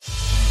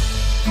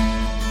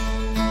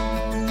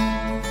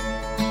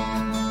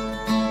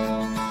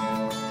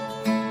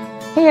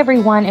Hey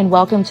everyone, and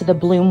welcome to the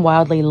Bloom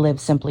Wildly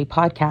Live Simply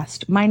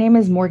podcast. My name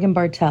is Morgan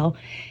Bartell,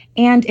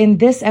 and in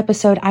this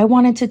episode, I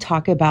wanted to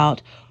talk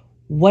about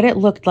what it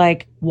looked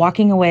like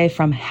walking away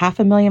from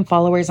 500,000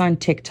 followers on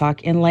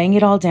TikTok and laying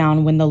it all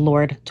down when the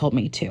Lord told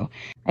me to.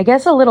 I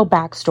guess a little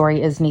backstory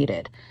is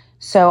needed.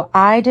 So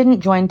I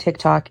didn't join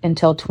TikTok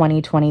until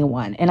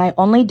 2021, and I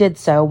only did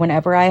so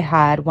whenever I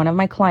had one of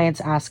my clients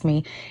ask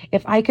me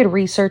if I could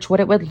research what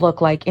it would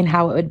look like and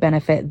how it would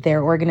benefit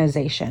their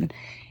organization.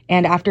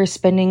 And after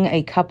spending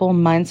a couple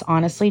months,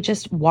 honestly,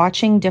 just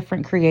watching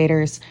different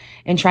creators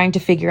and trying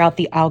to figure out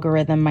the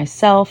algorithm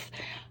myself,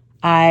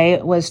 I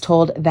was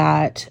told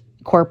that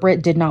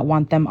corporate did not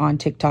want them on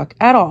TikTok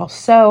at all.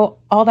 So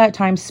all that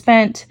time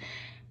spent,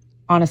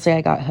 honestly,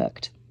 I got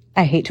hooked.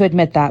 I hate to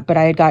admit that, but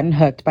I had gotten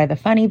hooked by the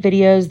funny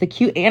videos, the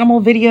cute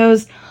animal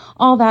videos,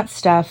 all that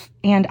stuff.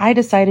 And I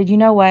decided, you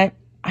know what?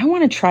 I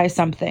want to try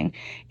something.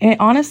 And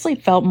it honestly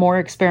felt more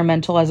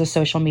experimental as a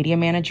social media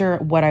manager,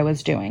 what I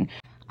was doing.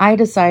 I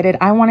decided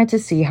I wanted to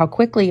see how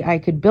quickly I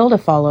could build a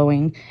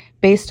following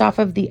based off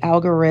of the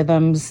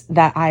algorithms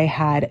that I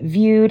had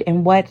viewed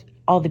and what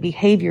all the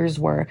behaviors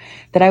were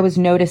that I was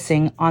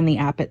noticing on the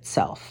app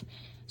itself.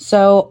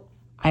 So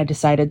I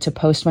decided to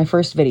post my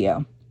first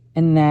video,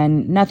 and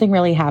then nothing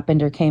really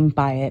happened or came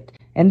by it.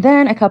 And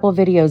then a couple of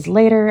videos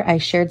later, I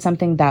shared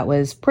something that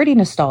was pretty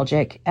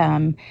nostalgic.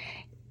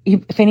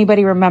 If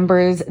anybody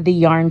remembers the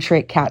yarn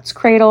trick Cat's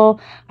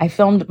Cradle, I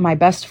filmed my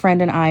best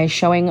friend and I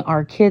showing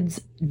our kids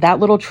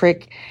that little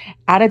trick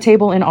at a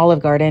table in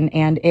Olive Garden,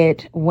 and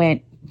it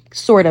went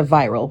sort of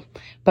viral.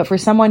 But for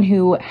someone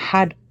who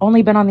had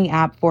only been on the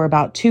app for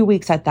about 2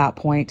 weeks at that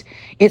point,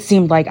 it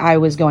seemed like I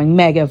was going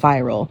mega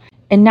viral.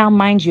 And now,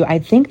 mind you, I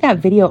think that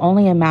video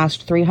only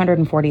amassed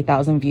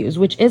 340,000 views,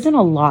 which isn't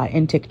a lot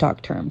in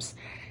TikTok terms.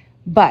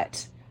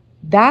 But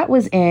that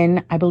was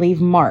in, I believe,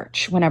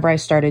 March, whenever I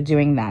started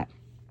doing that.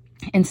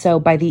 And so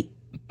by the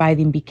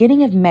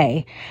beginning of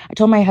May, I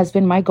told my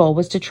husband my goal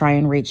was to try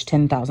and reach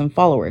 10,000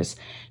 followers.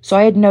 So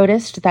I had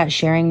noticed that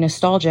sharing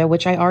nostalgia,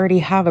 which I already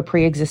have a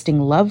pre-existing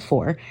love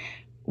for,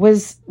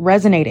 was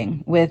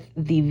resonating with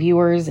the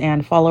viewers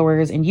and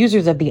followers and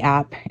users of the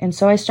app. And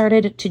so I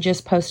started to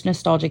just post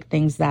nostalgic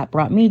things that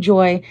brought me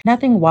joy.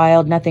 Nothing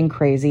wild, nothing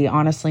crazy,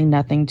 honestly,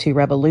 nothing too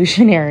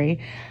revolutionary,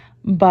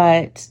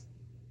 but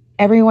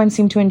everyone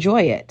seemed to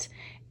enjoy it.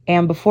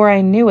 And before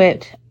I knew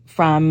it,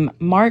 from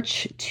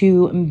March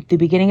to the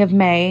beginning of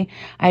May,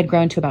 I had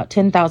grown to about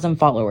 10,000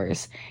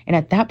 followers. And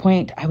at that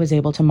point, I was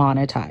able to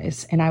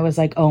monetize. And I was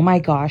like, oh my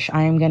gosh,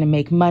 I am going to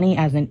make money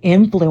as an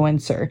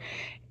influencer.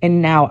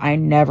 And now I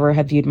never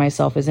have viewed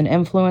myself as an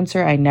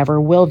influencer. I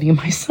never will view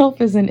myself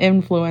as an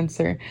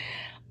influencer.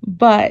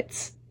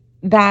 But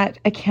that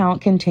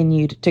account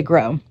continued to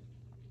grow.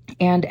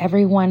 And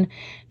everyone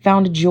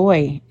found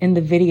joy in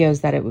the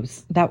videos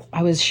that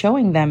I was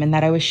showing them and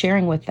that I was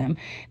sharing with them.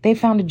 They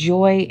found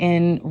joy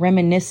in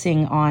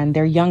reminiscing on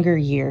their younger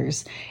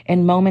years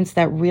and moments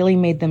that really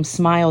made them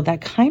smile,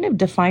 that kind of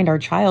defined our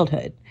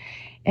childhood.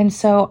 And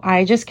so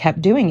I just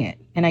kept doing it,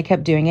 and I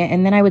kept doing it.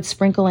 And then I would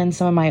sprinkle in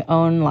some of my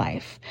own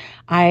life.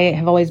 I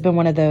have always been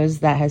one of those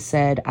that has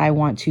said, I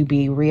want to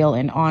be real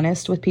and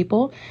honest with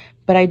people,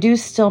 but I do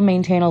still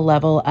maintain a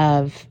level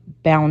of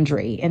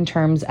boundary in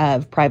terms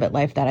of private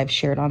life that I've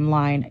shared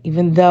online,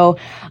 even though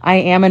I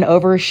am an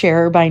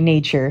oversharer by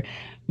nature.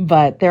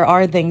 But there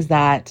are things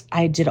that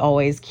I did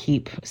always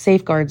keep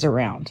safeguards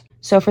around.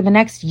 So for the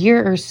next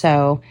year or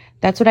so,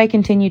 that's what I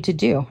continued to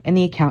do. And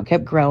the account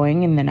kept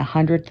growing, and then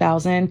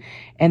 100,000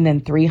 and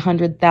then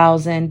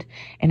 300,000.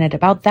 And at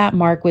about that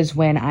mark was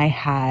when I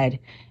had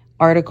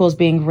articles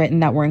being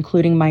written that were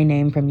including my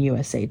name from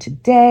USA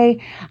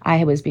Today.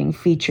 I was being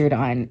featured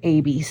on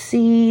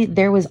ABC.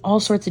 There was all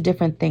sorts of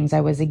different things.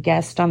 I was a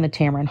guest on the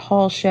Tamron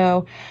Hall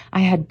show. I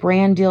had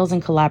brand deals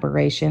and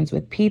collaborations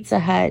with Pizza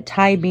Hut,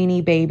 Thai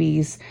Beanie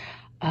Babies,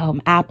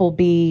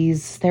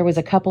 Applebee's. There was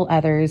a couple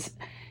others.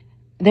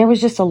 There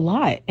was just a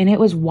lot. And it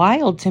was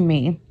wild to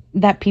me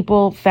that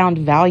people found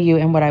value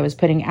in what I was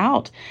putting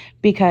out,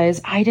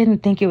 because I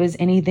didn't think it was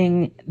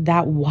anything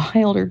that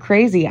wild or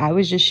crazy. I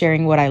was just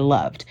sharing what I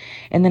loved.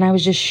 And then I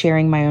was just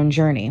sharing my own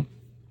journey.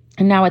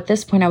 And now at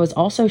this point, I was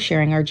also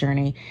sharing our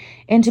journey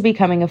into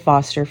becoming a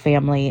foster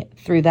family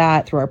through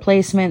our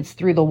placements,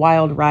 through the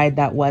wild ride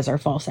that was our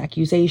false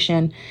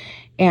accusation.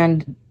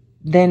 And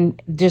then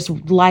just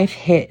life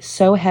hit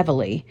so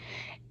heavily,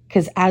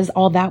 because as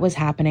all that was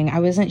happening, I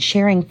wasn't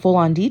sharing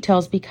full-on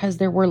details because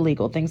there were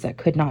legal things that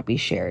could not be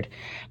shared.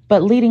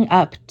 But leading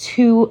up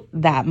to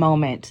that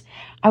moment,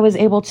 I was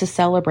able to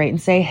celebrate and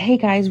say, hey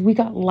guys, we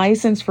got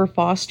licensed for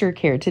foster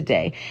care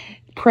today.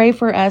 Pray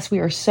for us. We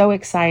are so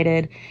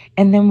excited.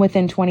 And then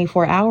within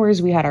 24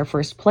 hours, we had our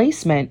first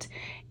placement.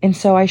 And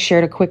so I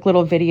shared a quick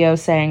little video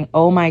saying,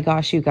 oh my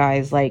gosh, you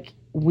guys, like,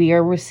 we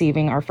are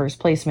receiving our first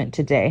placement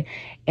today,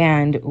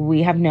 and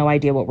we have no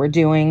idea what we're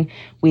doing.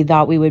 We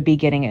thought we would be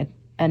getting a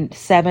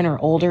 7 or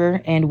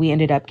older, and we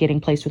ended up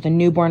getting placed with a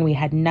newborn. We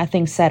had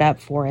nothing set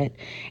up for it.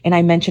 And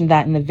I mentioned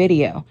that in the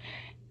video.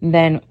 And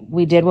then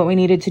we did what we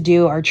needed to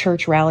do. Our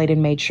church rallied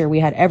and made sure we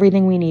had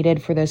everything we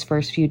needed for those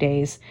first few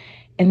days.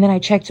 And then I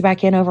checked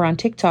back in over on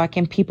TikTok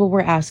and people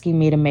were asking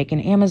me to make an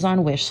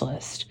Amazon wish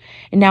list.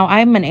 And now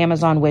I'm an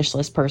Amazon wish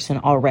list person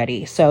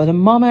already. So the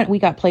moment we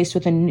got placed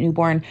with a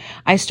newborn,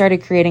 I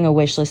started creating a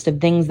wish list of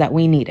things that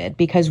we needed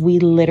because we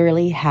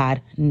literally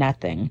had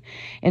nothing.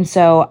 And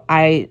so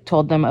I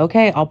told them,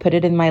 okay, I'll put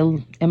it in my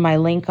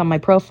link on my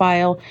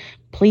profile.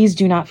 Please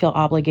do not feel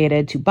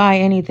obligated to buy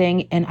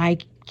anything. And I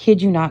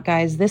kid you not,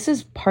 guys, this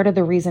is part of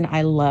the reason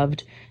I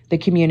loved the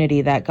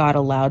community that God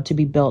allowed to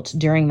be built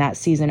during that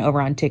season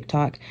over on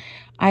TikTok.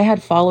 I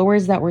had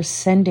followers that were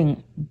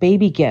sending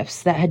baby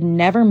gifts that had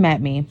never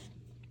met me,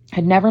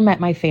 had never met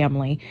my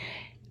family,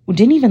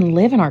 didn't even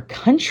live in our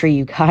country,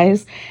 you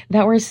guys,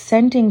 that were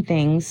sending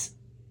things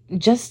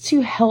just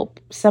to help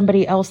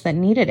somebody else that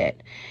needed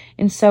it.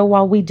 And so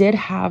while we did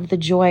have the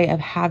joy of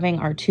having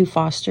our 2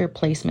 foster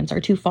placements,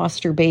 our 2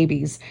 foster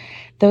babies,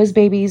 those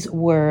babies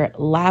were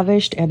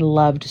lavished and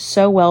loved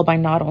so well by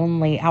not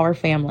only our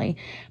family,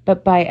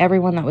 but by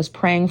everyone that was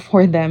praying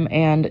for them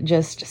and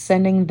just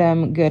sending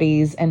them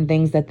goodies and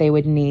things that they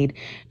would need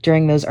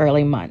during those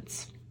early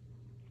months.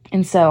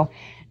 And so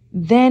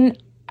then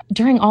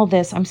during all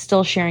this, I'm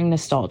still sharing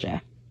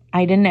nostalgia.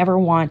 I didn't ever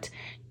want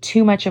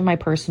too much of my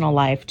personal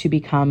life to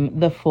become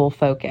the full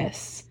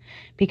focus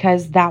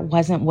because that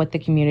wasn't what the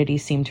community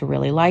seemed to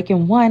really like.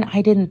 And one,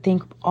 I didn't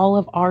think all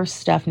of our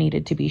stuff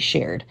needed to be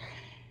shared.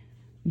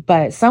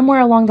 But somewhere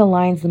along the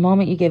lines, the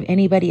moment you give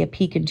anybody a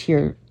peek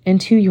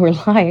into your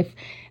life,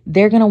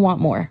 they're going to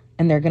want more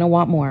and they're going to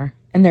want more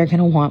and they're going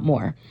to want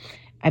more.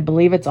 I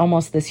believe it's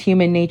almost this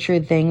human nature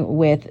thing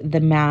with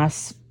the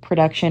mass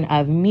production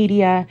of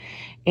media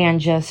and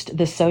just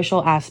the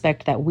social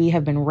aspect that we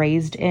have been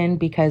raised in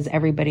because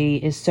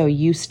everybody is so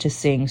used to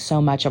seeing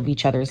so much of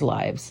each other's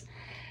lives.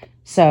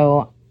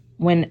 So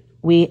when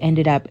we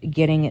ended up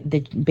getting the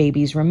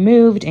babies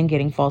removed and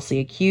getting falsely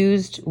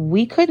accused,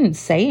 we couldn't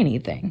say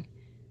anything.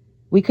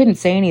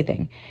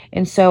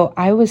 And so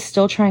I was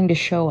still trying to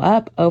show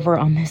up over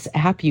on this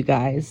app, you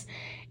guys.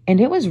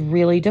 And it was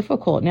really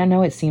difficult. And I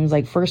know it seems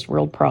like first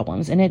world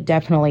problems, and it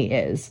definitely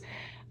is.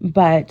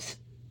 But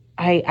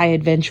I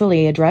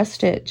eventually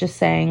addressed it, just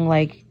saying,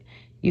 like,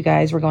 you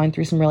guys were going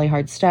through some really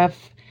hard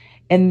stuff.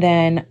 And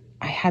then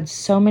I had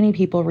so many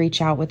people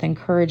reach out with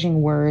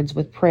encouraging words,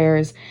 with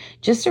prayers,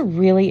 just a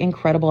really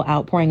incredible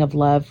outpouring of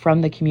love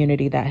from the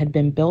community that had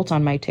been built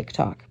on my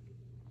TikTok.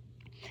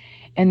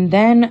 And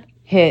then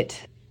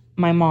hit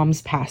my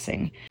mom's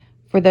passing.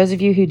 For those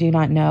of you who do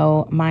not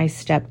know, my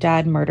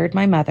stepdad murdered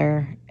my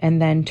mother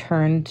and then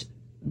turned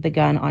the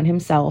gun on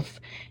himself,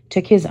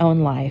 took his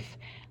own life,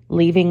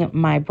 leaving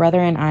my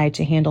brother and I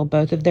to handle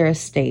both of their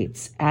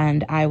estates.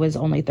 And I was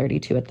only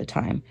 32 at the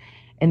time.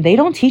 And they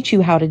don't teach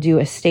you how to do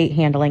estate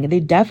handling. They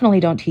definitely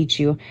don't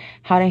teach you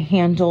how to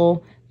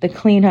handle the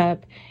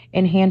cleanup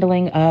and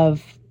handling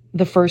of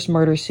the first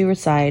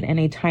murder-suicide in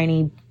a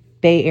tiny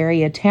Bay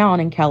Area town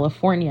in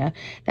California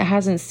that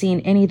hasn't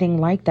seen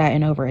anything like that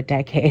in over a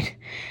decade.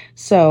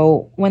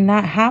 So when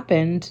that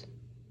happened,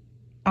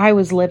 I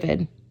was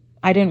livid.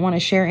 I didn't want to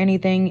share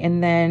anything.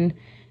 And then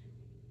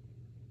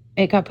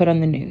it got put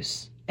on the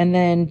news. And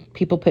then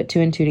people put 2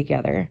 and 2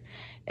 together.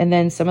 And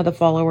then some of the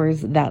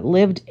followers that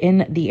lived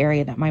in the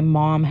area that my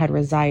mom had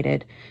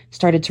resided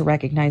started to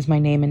recognize my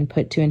name and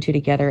put 2 and 2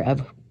 together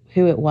of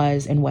who it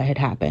was and what had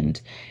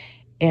happened.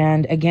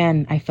 And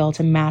again, I felt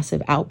a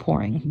massive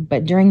outpouring.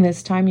 But during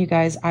this time, you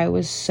guys, I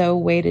was so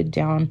weighted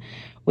down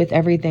with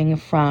everything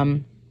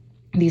from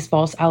these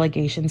false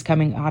allegations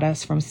coming at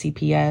us from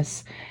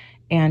CPS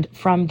and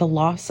from the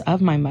loss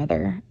of my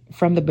mother,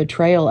 from the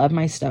betrayal of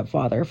my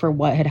stepfather for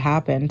what had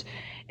happened.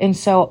 And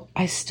so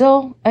I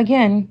still,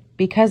 again,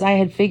 because I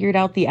had figured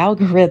out the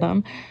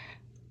algorithm,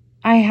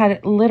 I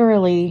had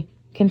literally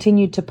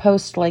continued to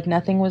post like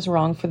nothing was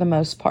wrong for the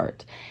most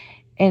part.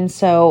 And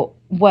so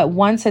what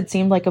once had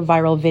seemed like a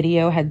viral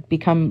video had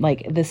become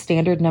like the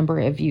standard number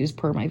of views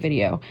per my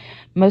video.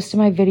 Most of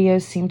my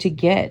videos seem to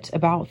get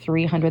about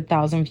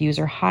 300,000 views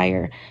or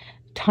higher.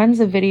 Tons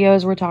of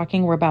videos we're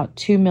talking were about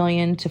 2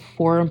 million to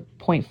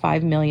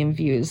 4.5 million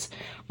views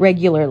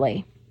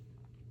regularly.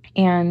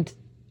 And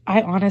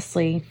I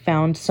honestly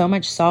found so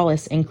much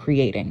solace in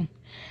creating.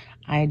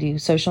 I do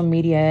social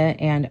media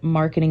and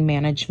marketing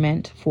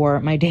management for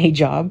my day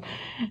job.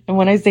 And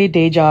when I say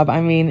day job,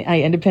 I mean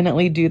I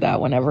independently do that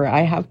whenever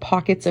I have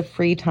pockets of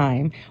free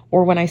time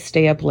or when I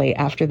stay up late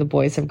after the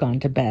boys have gone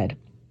to bed.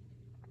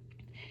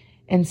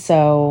 And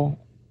so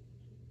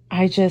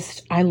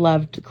I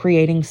loved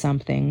creating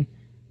something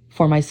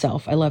for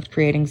myself. I loved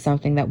creating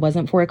something that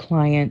wasn't for a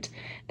client,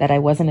 that I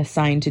wasn't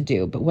assigned to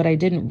do. But what I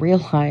didn't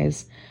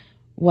realize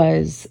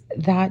was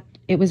that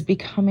it was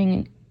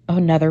becoming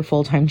another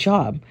full-time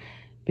job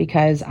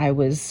because I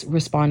was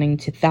responding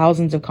to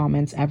thousands of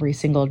comments every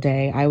single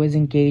day. I was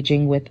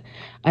engaging with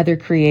other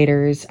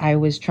creators. I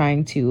was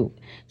trying to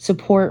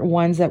support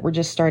ones that were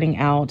just starting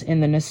out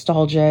in the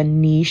nostalgia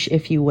niche,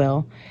 if you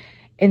will.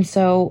 And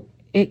so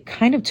it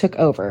kind of took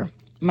over.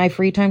 My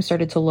free time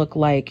started to look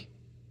like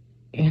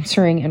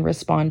answering and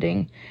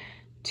responding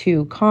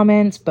to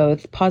comments,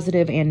 both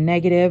positive and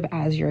negative.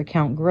 As your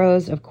account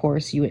grows, of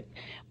course, you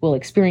will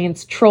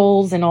experience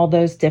trolls and all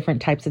those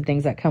different types of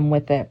things that come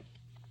with it.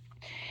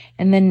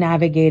 And then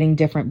navigating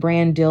different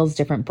brand deals,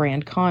 different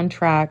brand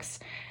contracts,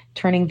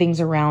 turning things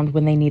around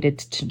when they needed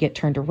to get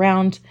turned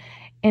around.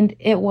 And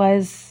it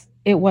was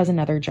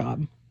another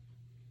job.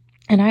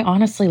 And I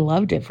honestly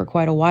loved it for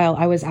quite a while.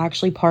 I was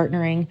actually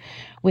partnering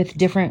with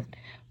different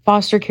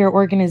foster care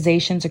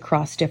organizations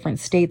across different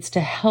states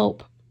to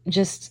help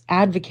just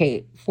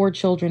advocate for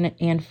children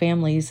and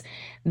families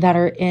that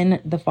are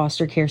in the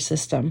foster care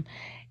system.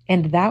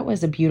 And that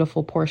was a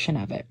beautiful portion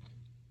of it.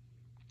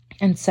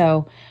 And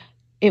so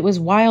it was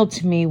wild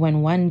to me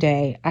when one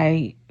day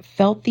I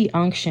felt the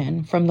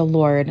unction from the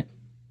Lord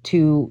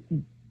to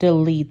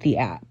delete the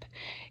app.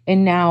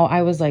 And now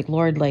I was like,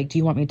 Lord, do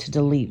you want me to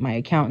delete my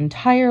account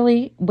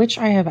entirely? Which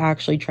I have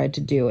actually tried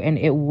to do, and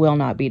it will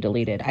not be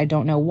deleted. I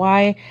don't know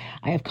why.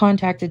 I have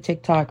contacted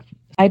TikTok.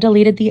 I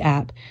deleted the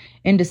app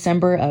in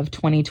December of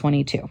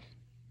 2022.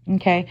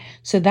 Okay.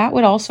 So that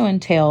would also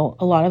entail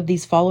a lot of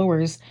these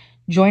followers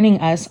joining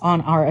us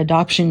on our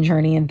adoption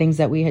journey and things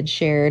that we had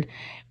shared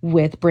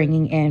with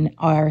bringing in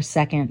our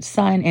second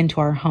son into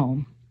our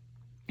home.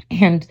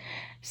 And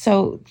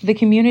so the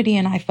community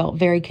and I felt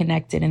very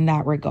connected in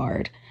that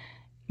regard.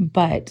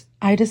 But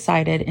I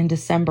decided in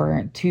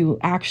December to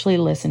actually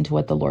listen to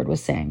what the Lord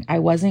was saying. I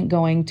wasn't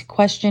going to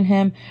question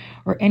him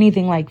or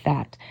anything like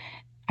that.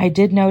 I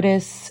did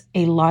notice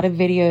a lot of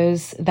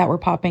videos that were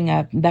popping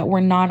up that were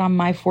not on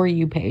my For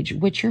You page,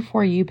 which your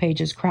For You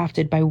page is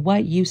crafted by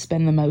what you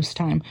spend the most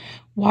time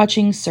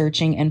watching,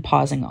 searching, and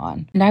pausing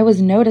on. And I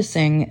was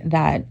noticing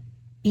that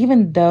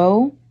even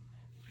though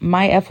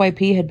my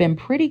FYP had been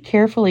pretty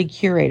carefully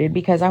curated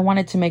because I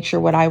wanted to make sure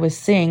what I was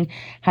seeing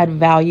had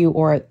value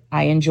or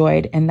I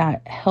enjoyed, and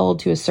that held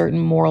to a certain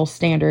moral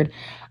standard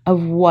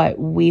of what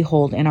we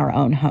hold in our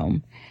own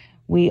home.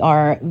 We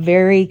are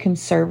very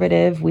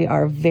conservative. We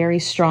are very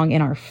strong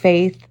in our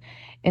faith.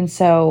 And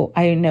so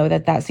I know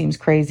that that seems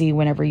crazy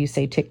whenever you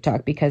say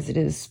TikTok because it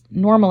is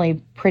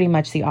normally pretty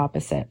much the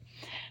opposite.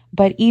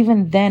 But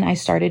even then I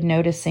started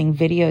noticing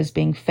videos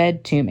being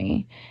fed to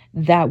me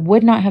that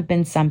would not have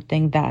been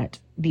something that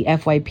the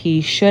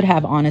FYP should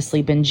have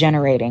honestly been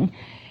generating.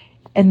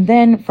 And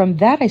then from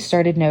that, I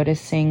started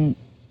noticing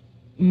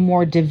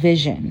more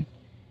division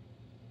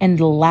and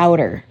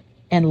louder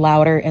and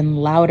louder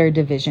and louder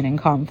division and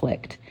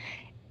conflict.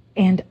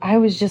 And I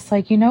was just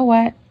like, you know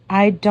what?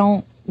 I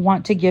don't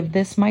want to give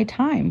this my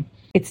time.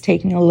 It's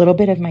taking a little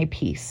bit of my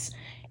peace.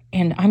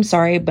 And I'm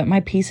sorry, but my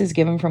peace is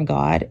given from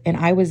God. And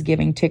I was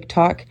giving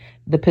TikTok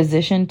the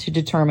position to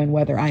determine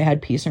whether I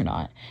had peace or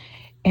not.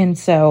 And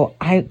so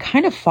I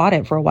kind of fought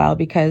it for a while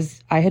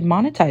because I had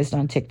monetized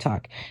on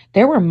TikTok.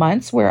 There were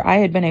months where I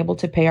had been able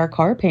to pay our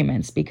car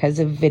payments because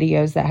of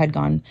videos that had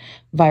gone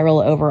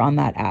viral over on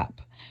that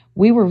app.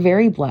 We were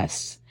very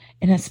blessed.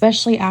 And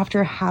especially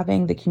after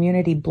having the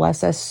community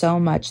bless us so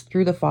much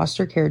through the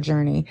foster care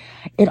journey,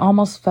 it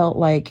almost felt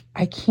like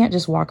I can't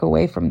just walk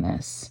away from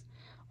this.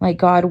 Like,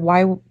 God,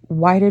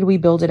 why did we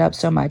build it up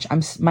so much?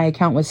 My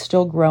account was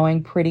still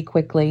growing pretty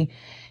quickly.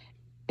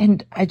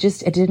 And it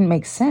didn't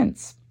make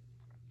sense.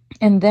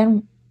 And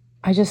then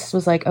I just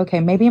was like, okay,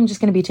 maybe I'm just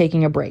going to be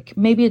taking a break.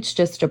 Maybe it's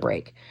just a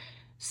break.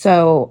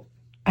 So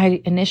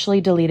I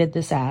initially deleted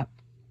this app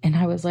and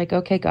I was like,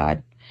 okay,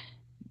 God,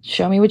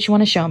 show me what you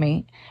want to show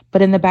me.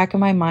 But in the back of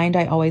my mind,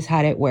 I always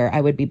had it where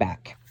I would be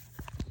back.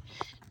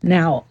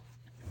 Now,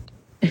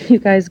 you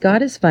guys,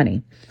 God is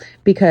funny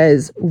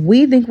because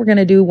we think we're going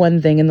to do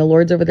one thing and the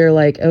Lord's over there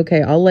like,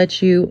 okay, I'll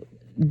let you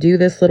do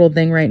this little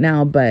thing right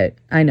now, but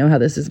I know how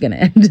this is going to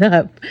end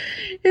up.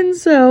 And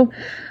so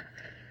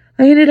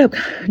I ended up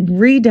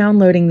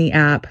re-downloading the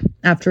app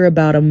after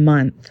about a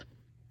month,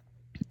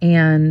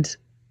 and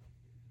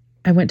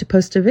I went to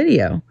post a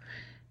video,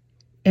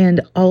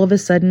 and all of a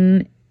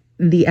sudden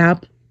the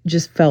app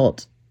just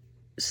felt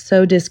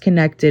so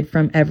disconnected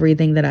from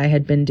everything that I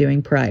had been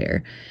doing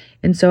prior.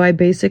 And so I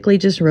basically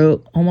just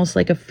wrote almost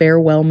like a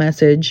farewell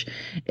message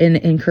and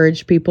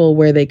encouraged people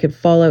where they could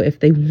follow if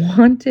they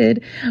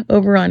wanted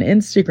over on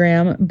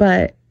Instagram.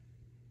 But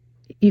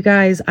you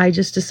guys, I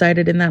just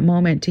decided in that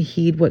moment to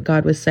heed what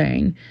God was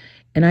saying,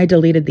 and I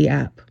deleted the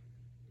app.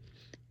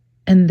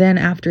 And then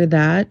after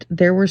that,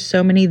 there were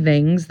so many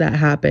things that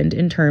happened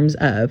in terms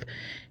of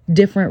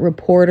different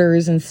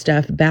reporters and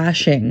stuff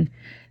bashing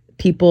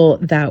people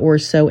that were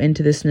so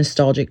into this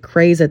nostalgic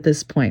craze at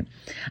this point.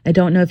 I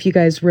don't know if you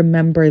guys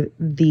remember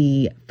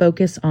the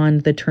focus on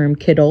the term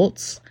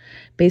kidults,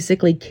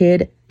 basically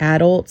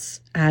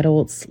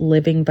adults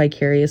living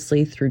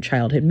vicariously through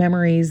childhood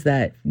memories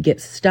that get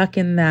stuck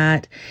in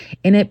that.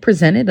 And it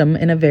presented them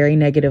in a very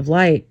negative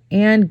light.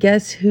 And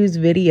guess whose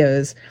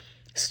videos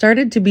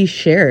started to be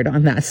shared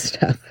on that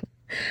stuff?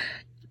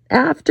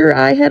 After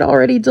I had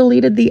already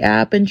deleted the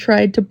app and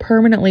tried to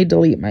permanently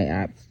delete my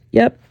app.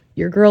 Yep,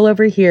 your girl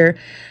over here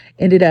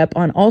ended up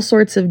on all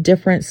sorts of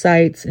different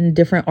sites and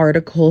different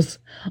articles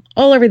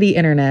all over the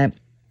internet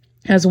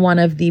as one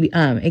of the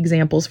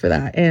examples for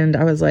that. And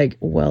I was like,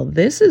 well,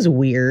 this is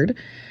weird.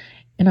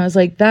 And I was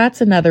like,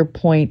 that's another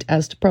point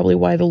as to probably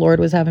why the Lord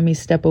was having me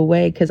step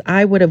away, because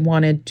I would have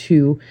wanted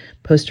to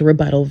post a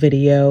rebuttal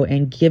video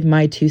and give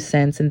my 2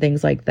 cents and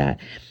things like that.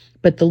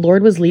 But the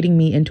Lord was leading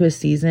me into a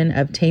season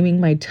of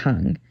taming my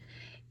tongue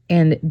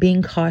and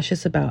being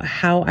cautious about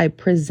how I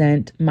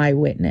present my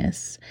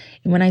witness.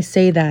 And when I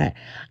say that,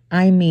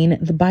 I mean,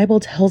 the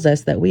Bible tells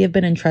us that we have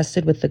been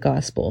entrusted with the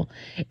gospel.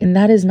 And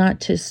that is not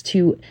just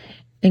to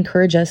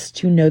encourage us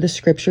to know the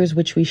scriptures,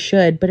 which we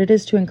should, but it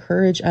is to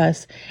encourage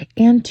us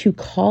and to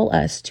call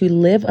us to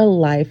live a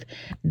life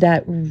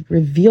that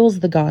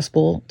reveals the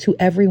gospel to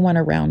everyone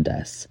around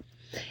us.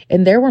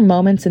 And there were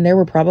moments, and there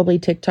were probably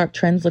TikTok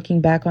trends looking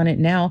back on it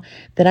now,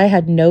 that I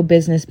had no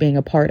business being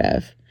a part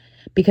of,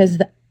 because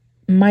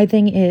my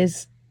thing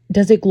is,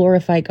 does it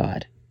glorify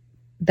God?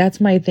 That's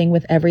my thing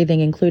with everything,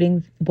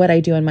 including what I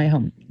do in my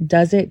home.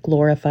 Does it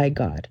glorify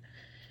God?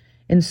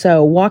 And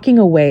so walking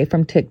away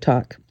from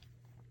TikTok,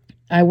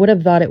 I would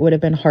have thought it would have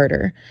been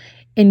harder.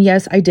 And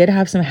yes, I did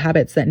have some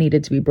habits that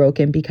needed to be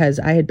broken, because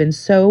I had been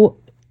so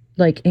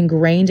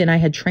ingrained, and I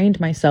had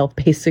trained myself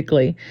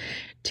basically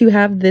to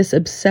have this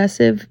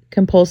obsessive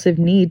compulsive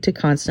need to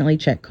constantly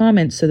check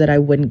comments so that I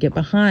wouldn't get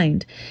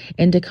behind,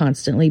 and to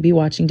constantly be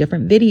watching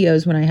different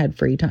videos when I had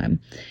free time.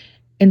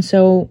 And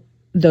so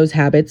those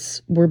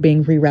habits were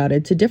being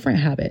rerouted to different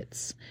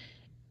habits.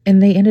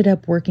 And they ended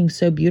up working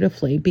so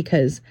beautifully,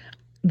 because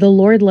the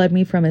Lord led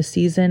me from a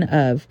season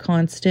of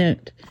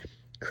constant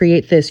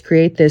create this,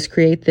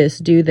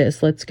 do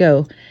this, let's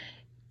go,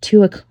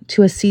 to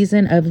a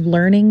season of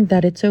learning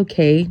that it's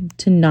okay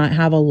to not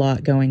have a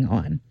lot going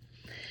on.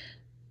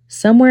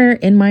 Somewhere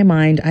in my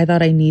mind, I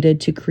thought I needed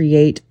to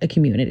create a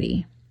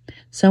community.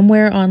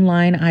 Somewhere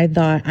online, I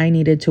thought I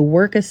needed to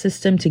work a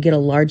system to get a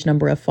large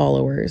number of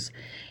followers.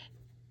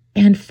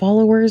 And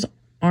followers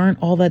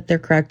aren't all that they're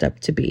cracked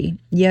up to be.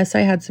 Yes, I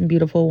had some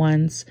beautiful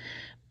ones,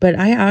 but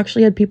I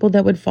actually had people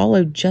that would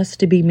follow just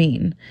to be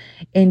mean.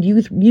 And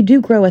you do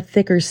grow a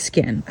thicker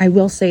skin. I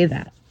will say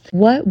that.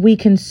 What we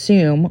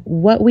consume,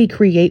 what we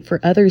create for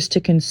others to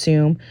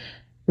consume,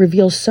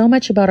 reveals so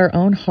much about our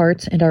own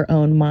hearts and our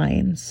own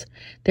minds.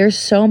 There's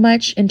so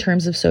much in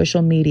terms of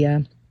social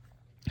media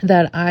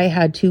that I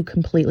had to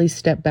completely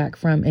step back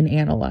from and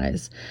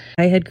analyze.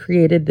 I had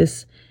created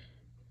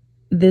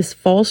this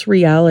false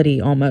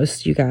reality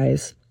almost, you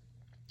guys.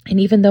 And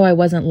even though I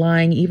wasn't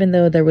lying, even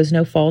though there was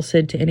no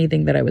falsehood to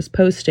anything that I was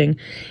posting,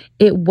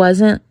 it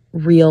wasn't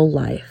real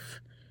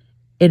life.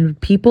 And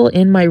people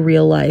in my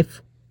real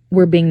life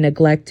were being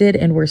neglected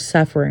and were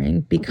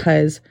suffering,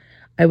 because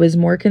I was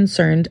more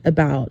concerned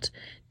about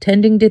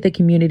tending to the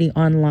community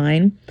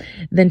online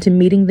than to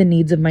meeting the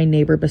needs of my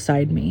neighbor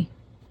beside me.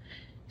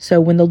 So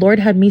when the Lord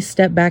had me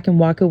step back and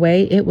walk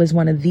away, it was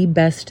one of the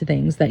best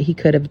things that he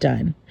could have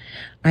done.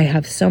 I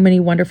have so many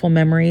wonderful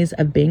memories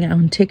of being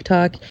on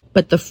TikTok,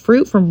 but the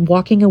fruit from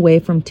walking away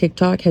from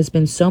TikTok has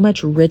been so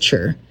much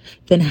richer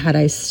than had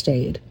I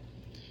stayed.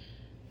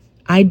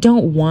 I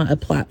don't want a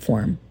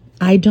platform.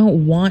 I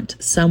don't want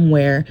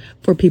somewhere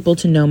for people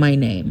to know my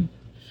name.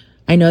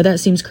 I know that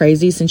seems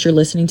crazy since you're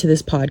listening to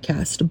this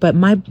podcast, but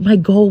my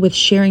goal with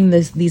sharing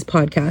these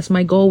podcasts,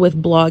 my goal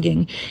with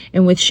blogging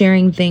and with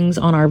sharing things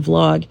on our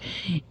vlog,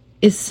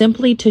 is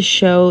simply to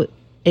show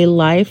a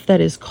life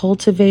that is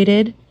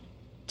cultivated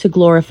to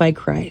glorify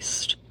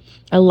Christ,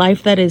 a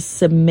life that is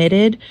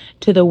submitted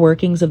to the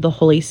workings of the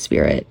Holy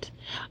Spirit.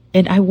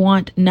 And I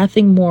want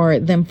nothing more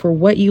than for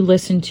what you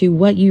listen to,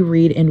 what you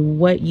read, and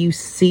what you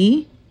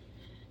see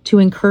to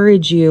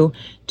encourage you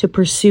to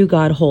pursue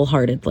God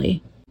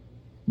wholeheartedly.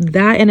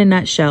 That, in a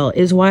nutshell,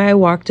 is why I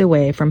walked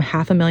away from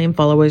 500,000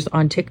 followers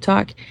on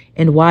TikTok,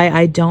 and why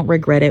I don't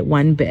regret it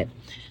one bit.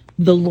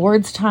 The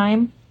Lord's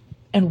time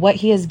and what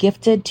he has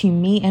gifted to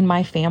me and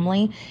my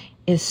family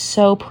is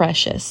so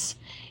precious.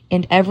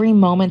 And every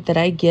moment that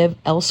I give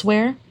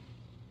elsewhere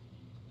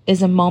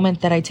is a moment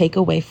that I take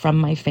away from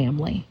my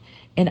family.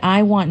 And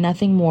I want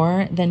nothing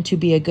more than to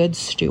be a good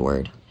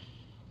steward.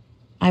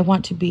 I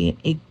want to be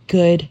a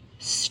good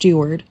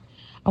steward.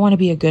 I want to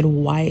be a good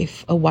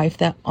wife, a wife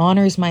that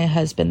honors my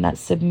husband, that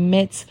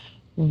submits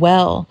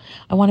well.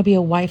 I want to be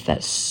a wife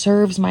that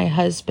serves my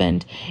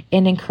husband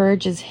and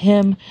encourages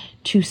him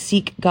to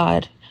seek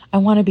God. I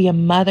want to be a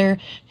mother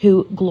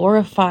who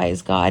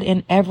glorifies God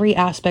in every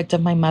aspect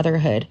of my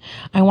motherhood.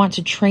 I want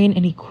to train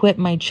and equip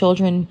my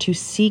children to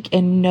seek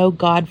and know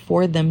God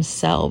for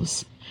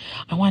themselves.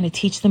 I want to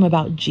teach them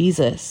about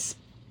Jesus.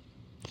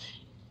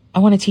 I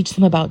don't want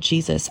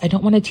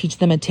to teach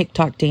them a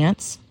TikTok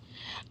dance.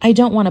 I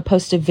don't want to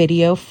post a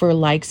video for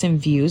likes and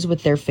views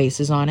with their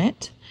faces on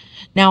it.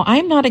 Now,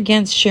 I'm not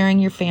against sharing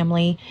your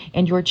family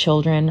and your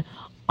children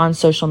on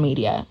social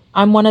media.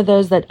 I'm one of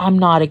those that I'm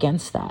not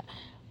against that.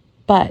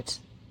 But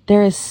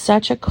there is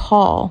such a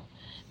call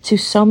to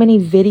so many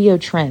video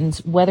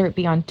trends, whether it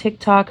be on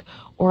TikTok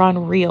or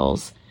on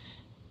Reels,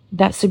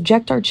 that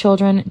subject our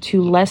children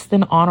to less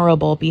than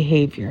honorable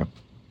behavior.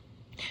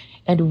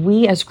 And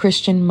we as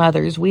Christian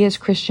mothers, we as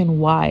Christian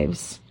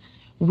wives,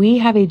 we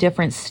have a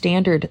different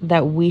standard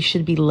that we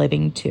should be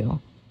living to.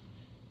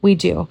 We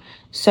do.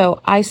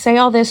 So I say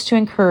all this to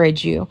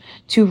encourage you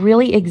to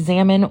really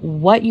examine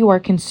what you are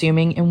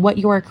consuming and what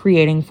you are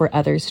creating for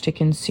others to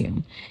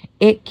consume.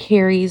 It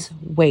carries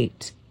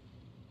weight.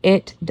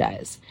 It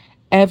does.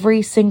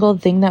 Every single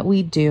thing that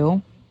we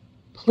do,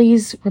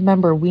 please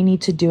remember, we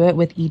need to do it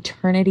with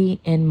eternity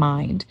in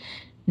mind.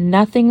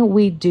 Nothing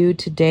we do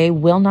today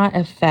will not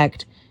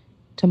affect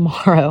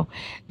tomorrow.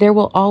 There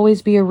will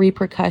always be a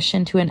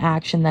repercussion to an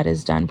action that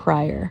is done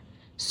prior.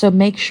 So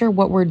make sure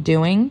what we're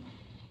doing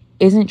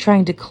isn't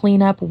trying to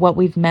clean up what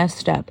we've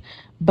messed up,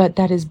 but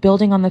that is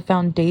building on the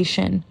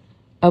foundation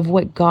of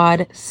what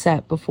God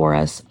set before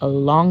us a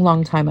long,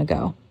 long time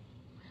ago.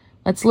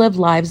 Let's live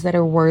lives that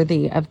are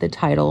worthy of the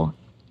title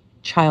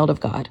Child of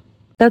God.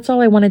 That's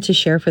all I wanted to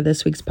share for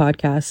this week's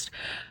podcast.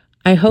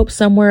 I hope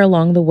somewhere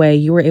along the way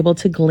you were able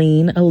to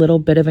glean a little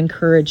bit of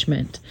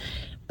encouragement.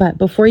 But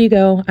before you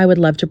go, I would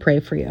love to pray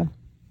for you.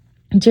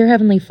 Dear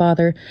Heavenly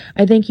Father,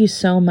 I thank you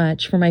so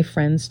much for my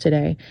friends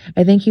today.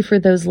 I thank you for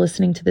those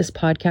listening to this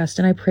podcast,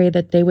 and I pray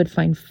that they would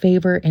find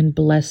favor and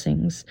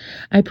blessings.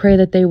 I pray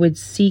that they would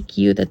seek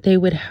you, that they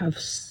would have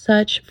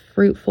such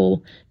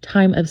fruitful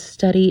time of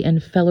study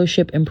and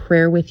fellowship and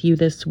prayer with you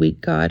this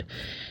week, God.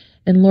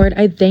 And Lord,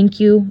 I thank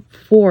you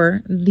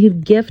for the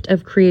gift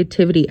of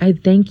creativity. I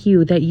thank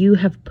you that you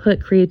have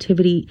put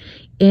creativity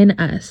in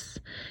us,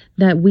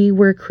 that we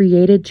were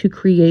created to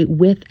create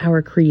with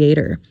our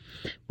Creator.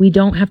 We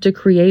don't have to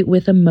create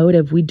with a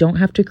motive. We don't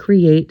have to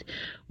create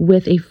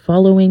with a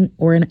following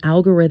or an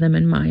algorithm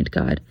in mind,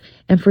 God.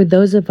 And for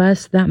those of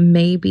us that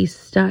may be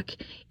stuck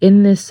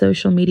in this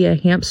social media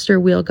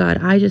hamster wheel, God,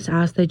 I just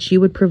ask that you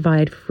would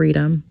provide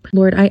freedom.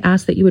 Lord, I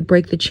ask that you would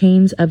break the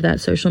chains of that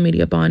social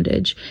media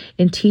bondage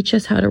and teach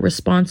us how to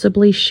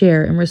responsibly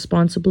share and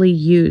responsibly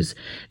use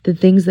the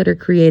things that are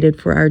created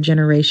for our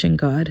generation,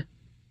 God.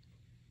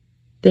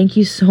 Thank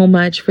you so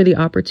much for the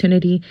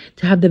opportunity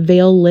to have the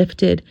veil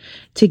lifted,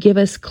 to give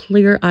us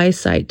clear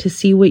eyesight, to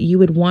see what you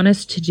would want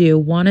us to do,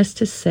 want us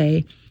to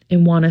say,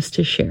 and want us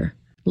to share.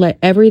 Let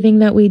everything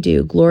that we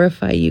do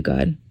glorify you,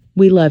 God.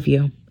 We love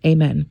you.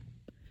 Amen.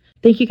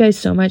 Thank you guys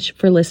so much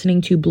for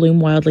listening to Bloom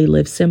Wildly,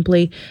 Live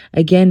Simply.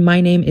 Again,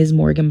 my name is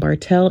Morgan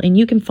Bartell, and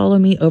you can follow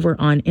me over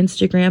on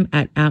Instagram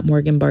at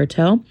Morgan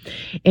Bartell.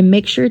 And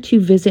make sure to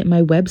visit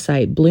my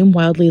website,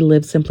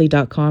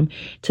 bloomwildlylivesimply.com,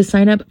 to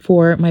sign up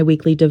for my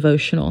weekly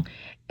devotional.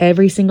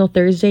 Every single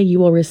Thursday, you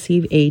will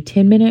receive a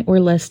 10-minute or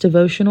less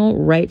devotional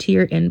right to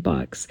your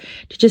inbox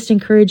to just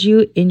encourage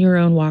you in your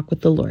own walk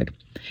with the Lord.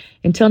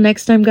 Until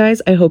next time, guys,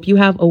 I hope you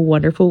have a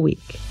wonderful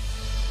week.